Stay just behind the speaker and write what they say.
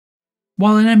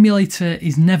While an emulator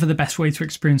is never the best way to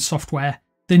experience software,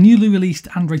 the newly released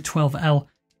Android 12L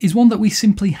is one that we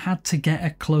simply had to get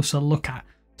a closer look at.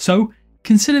 So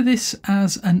consider this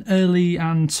as an early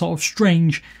and sort of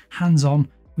strange hands-on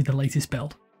with the latest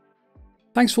build.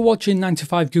 Thanks for watching 9 to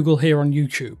 5 Google here on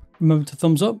YouTube. Remember to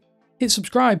thumbs up, hit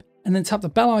subscribe, and then tap the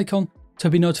bell icon to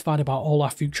be notified about all our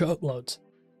future uploads.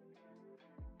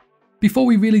 Before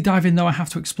we really dive in though, I have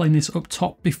to explain this up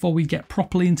top before we get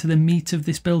properly into the meat of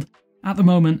this build. At the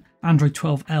moment, Android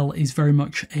 12L is very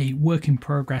much a work in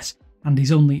progress and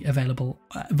is only available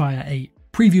via a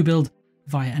preview build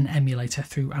via an emulator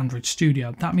through Android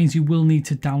Studio. That means you will need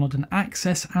to download and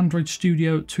access Android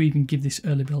Studio to even give this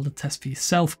early build a test for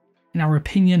yourself. In our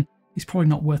opinion, it's probably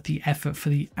not worth the effort for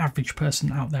the average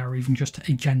person out there or even just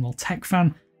a general tech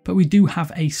fan, but we do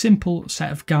have a simple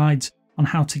set of guides on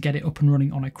how to get it up and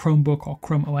running on a Chromebook or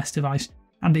Chrome OS device,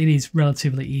 and it is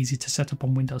relatively easy to set up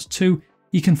on Windows 2.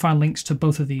 You can find links to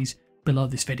both of these below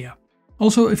this video.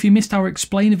 Also, if you missed our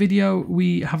explainer video,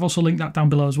 we have also linked that down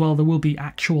below as well. There will be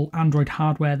actual Android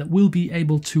hardware that will be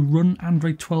able to run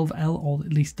Android 12L, or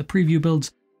at least the preview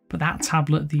builds, but that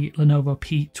tablet, the Lenovo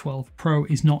P12 Pro,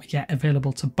 is not yet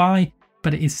available to buy,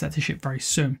 but it is set to ship very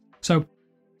soon. So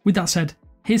with that said,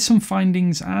 here's some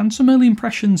findings and some early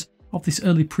impressions of this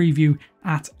early preview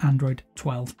at Android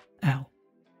 12L.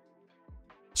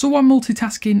 So while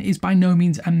multitasking is by no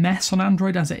means a mess on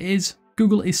Android as it is,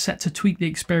 Google is set to tweak the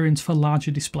experience for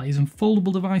larger displays and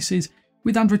foldable devices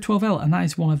with Android 12L, and that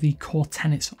is one of the core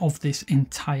tenets of this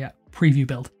entire preview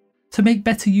build. To make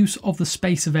better use of the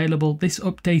space available, this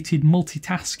updated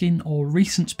multitasking or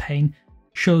recents pane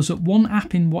shows that one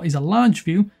app in what is a large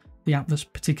view, the app that's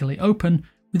particularly open,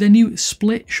 with a new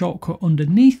split shortcut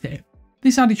underneath it.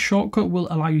 This added shortcut will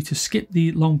allow you to skip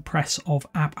the long press of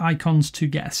app icons to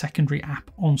get a secondary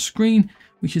app on screen,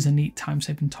 which is a neat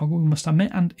time-saving toggle, we must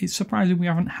admit, and it's surprising we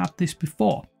haven't had this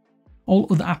before. All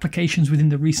other applications within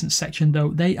the recent section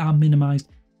though, they are minimized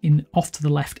in off to the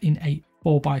left in a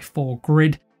 4x4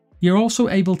 grid. You're also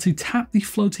able to tap the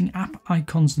floating app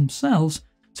icons themselves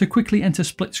to quickly enter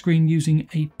split screen using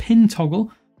a pin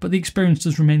toggle, but the experience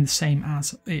does remain the same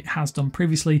as it has done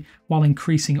previously while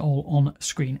increasing all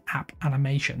on-screen app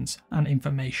animations and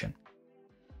information.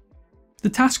 The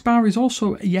taskbar is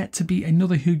also yet to be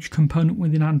another huge component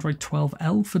within Android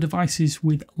 12L for devices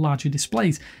with larger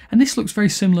displays, and this looks very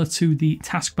similar to the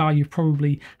taskbar you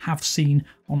probably have seen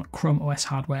on Chrome OS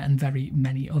hardware and very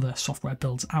many other software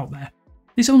builds out there.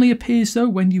 This only appears though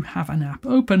when you have an app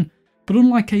open, but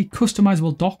unlike a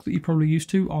customizable dock that you're probably used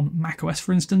to on macOS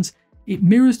for instance, it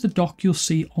mirrors the dock you'll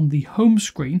see on the home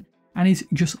screen and is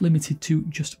just limited to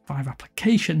just 5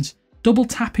 applications. Double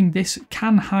tapping this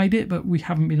can hide it, but we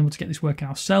haven't been able to get this working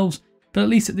ourselves. But at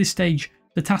least at this stage,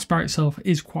 the taskbar itself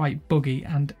is quite buggy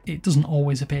and it doesn't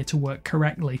always appear to work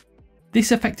correctly.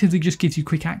 This effectively just gives you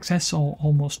quick access, or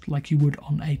almost like you would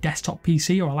on a desktop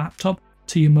PC or a laptop,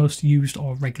 to your most used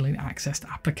or regularly accessed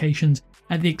applications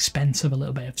at the expense of a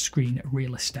little bit of screen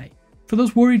real estate. For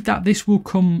those worried that this will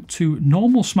come to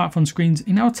normal smartphone screens,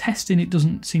 in our testing it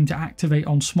doesn't seem to activate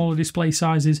on smaller display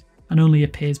sizes and only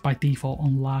appears by default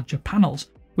on larger panels,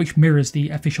 which mirrors the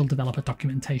official developer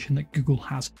documentation that Google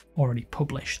has already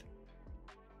published.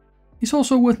 It's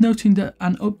also worth noting that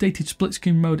an updated split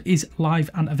screen mode is live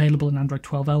and available in Android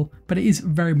 12L, but it is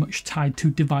very much tied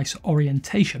to device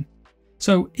orientation.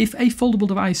 So if a foldable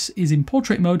device is in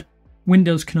portrait mode,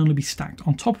 windows can only be stacked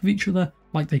on top of each other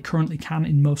like they currently can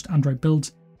in most Android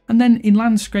builds, and then in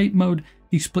landscape mode,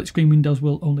 the split screen windows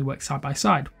will only work side by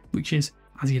side, which is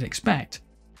as you'd expect.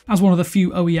 As one of the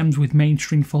few OEMs with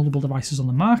mainstream foldable devices on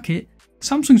the market,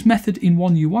 Samsung's method in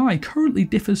One UI currently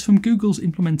differs from Google's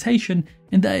implementation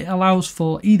in that it allows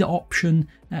for either option,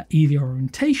 either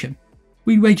orientation.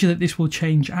 We wager that this will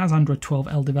change as Android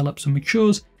 12L develops and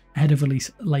matures, ahead of release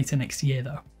later next year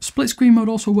though. Split screen mode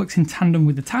also works in tandem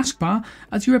with the taskbar,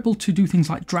 as you're able to do things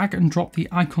like drag and drop the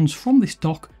icons from this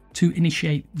dock to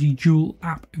initiate the dual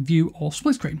app view or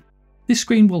split screen. This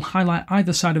screen will highlight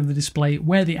either side of the display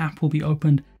where the app will be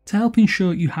opened to help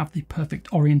ensure you have the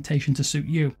perfect orientation to suit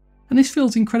you. And this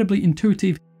feels incredibly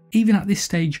intuitive even at this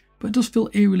stage, but it does feel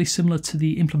eerily similar to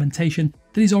the implementation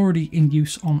that is already in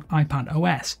use on iPad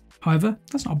OS. However,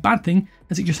 that's not a bad thing,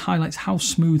 as it just highlights how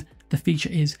smooth the feature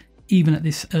is even at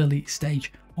this early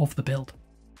stage of the build.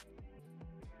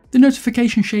 The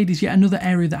notification shade is yet another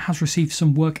area that has received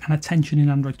some work and attention in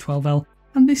Android 12L,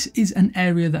 and this is an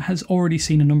area that has already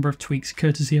seen a number of tweaks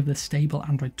courtesy of the stable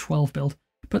Android 12 build,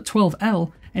 but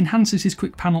 12L enhances this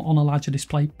quick panel on a larger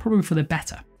display probably for the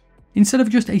better. Instead of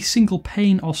just a single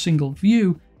pane or single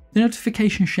view, the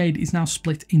notification shade is now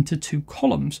split into 2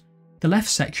 columns. The left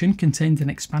section contains an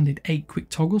expanded 8 quick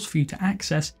toggles for you to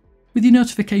access, with your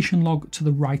notification log to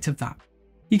the right of that.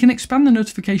 You can expand the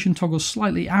notification toggles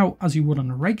slightly out as you would on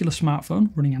a regular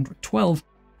smartphone running Android 12,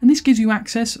 and this gives you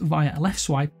access via a left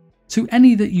swipe to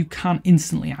any that you can't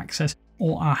instantly access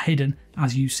or are hidden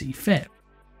as you see fit.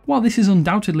 While this is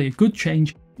undoubtedly a good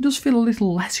change, it does feel a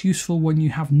little less useful when you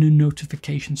have no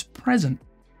notifications present.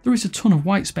 There is a ton of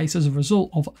white space as a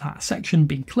result of that section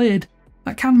being cleared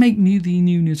that can make the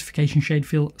new notification shade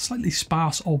feel slightly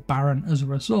sparse or barren as a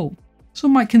result.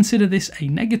 Some might consider this a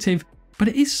negative, but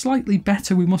it is slightly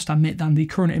better, we must admit, than the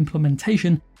current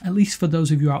implementation, at least for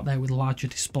those of you out there with larger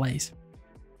displays.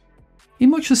 In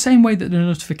much the same way that the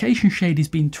notification shade is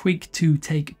being tweaked to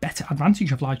take better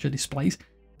advantage of larger displays,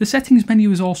 the settings menu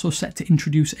is also set to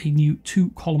introduce a new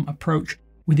 2-column approach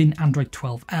within Android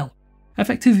 12L.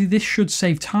 Effectively, this should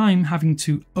save time having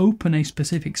to open a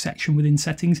specific section within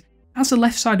settings, as the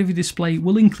left side of your display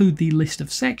will include the list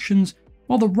of sections,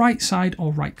 while the right side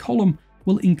or right column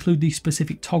will include the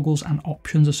specific toggles and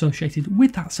options associated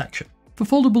with that section. For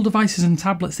foldable devices and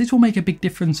tablets, this will make a big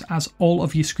difference as all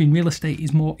of your screen real estate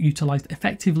is more utilised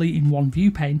effectively in one view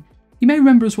pane. You may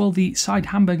remember as well the side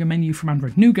hamburger menu from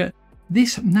Android Nougat.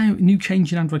 This now new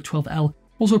change in Android 12L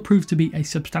also proved to be a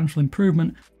substantial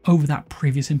improvement over that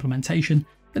previous implementation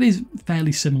that is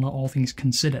fairly similar, all things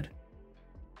considered.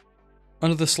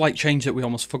 Another slight change that we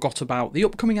almost forgot about, the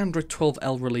upcoming Android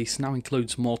 12L release now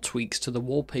includes more tweaks to the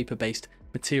wallpaper-based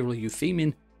material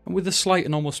eupheming, and with a slight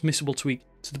and almost missable tweak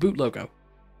to the boot logo.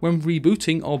 When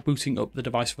rebooting or booting up the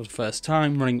device for the first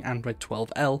time running Android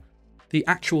 12L, the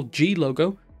actual G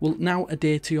logo will now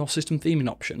adhere to your system theming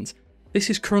options.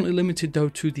 This is currently limited though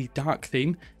to the dark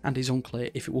theme and is unclear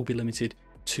if it will be limited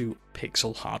to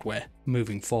Pixel hardware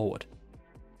moving forward.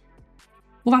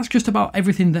 Well, that's just about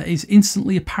everything that is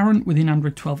instantly apparent within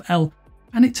Android 12L,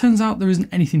 and it turns out there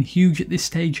isn't anything huge at this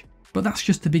stage, but that's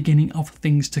just the beginning of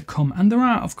things to come, and there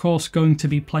are of course going to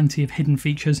be plenty of hidden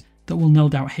features that we'll no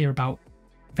doubt hear about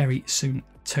very soon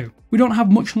too. We don't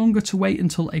have much longer to wait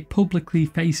until a publicly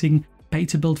facing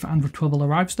beta build for Android 12L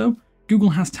arrives though.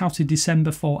 Google has touted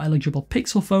December for eligible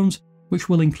Pixel phones, which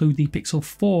will include the Pixel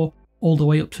 4 all the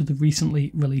way up to the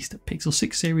recently released Pixel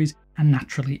 6 series, and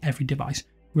naturally every device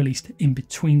released in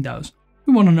between those.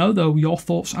 We want to know though your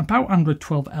thoughts about Android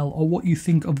 12L or what you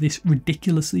think of this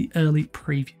ridiculously early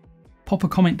preview. Pop a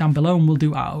comment down below and we'll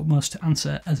do our utmost to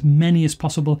answer as many as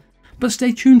possible, but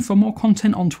stay tuned for more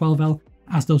content on 12L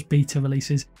as those beta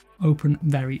releases open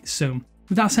very soon.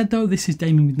 With that said though, this is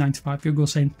Damien with 9to5 Google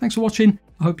saying thanks for watching,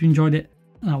 I hope you enjoyed it,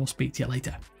 and I will speak to you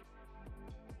later.